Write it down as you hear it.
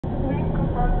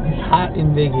It's hot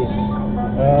in Vegas.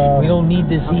 We don't need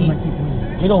this heat.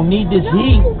 We don't need this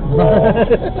heat.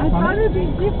 I thought it'd be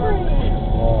different.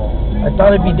 I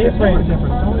thought it'd be different.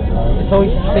 It's always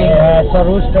the same. Yeah, it's a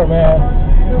rooster, man.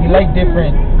 You like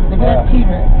different. Look at that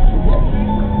T-Rex.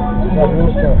 It's a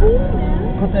rooster.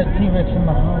 Put that T-Rex in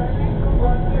my house.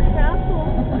 Castle.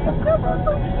 That's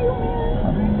so cute, man.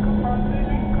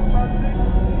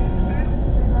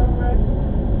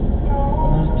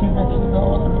 There's T-Rexes going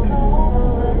on.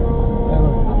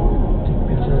 Take a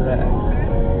picture of that.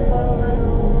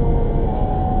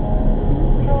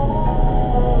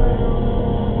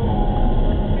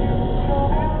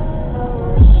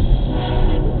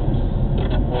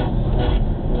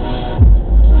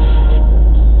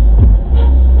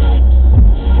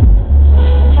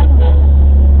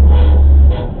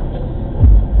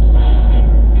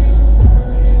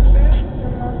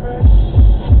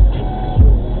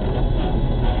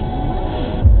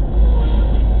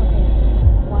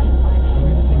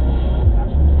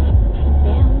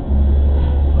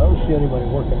 Anybody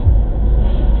working?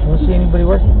 I don't see anybody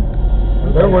working.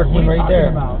 They're working right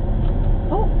there.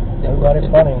 Oh. They got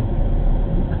it funny.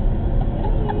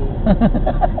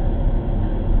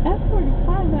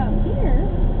 F45 out here.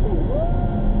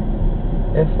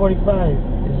 F45.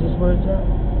 Is this where it's at?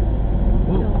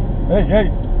 Hey,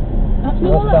 hey.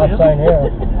 No stop sign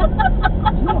here.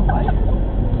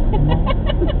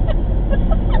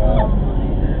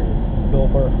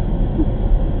 Doper.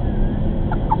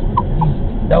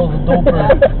 That was a doper.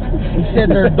 He said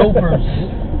they're dopers.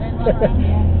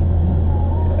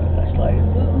 That's like it.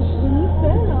 When you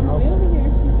said it on the way over here,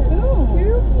 she said, "Oh,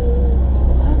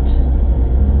 What?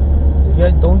 You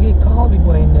guys don't get coffee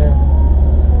boy in there.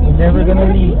 We're never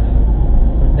gonna leave.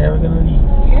 We're never gonna leave.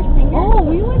 oh,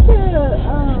 we went to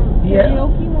Yeah.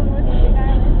 karaoke when we went to Big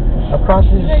Island. Across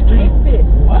the street.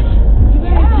 What? You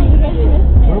guys missed it.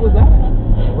 Where was that?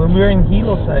 When we were in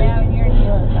Hilo side. Yeah, when you're in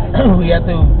Hilo side. We had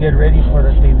to get ready for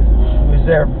the thing. We was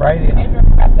there Friday.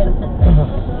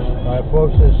 Alright,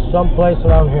 folks, there's some place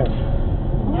around here.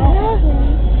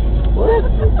 What?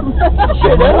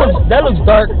 Shit, that looks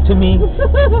dark to me.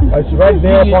 It's right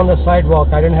there up on the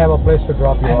sidewalk. I didn't have a place to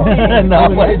drop you off. No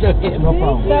problem.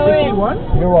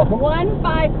 You're welcome.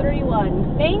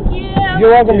 1531. Thank you.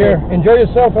 You're welcome, dear. Enjoy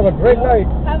yourself. Have a great night.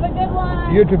 Have a good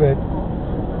one. You too, babe.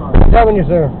 Good having you,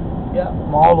 sir. Yeah,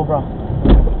 mahalo, bro.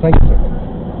 Thank you, sir.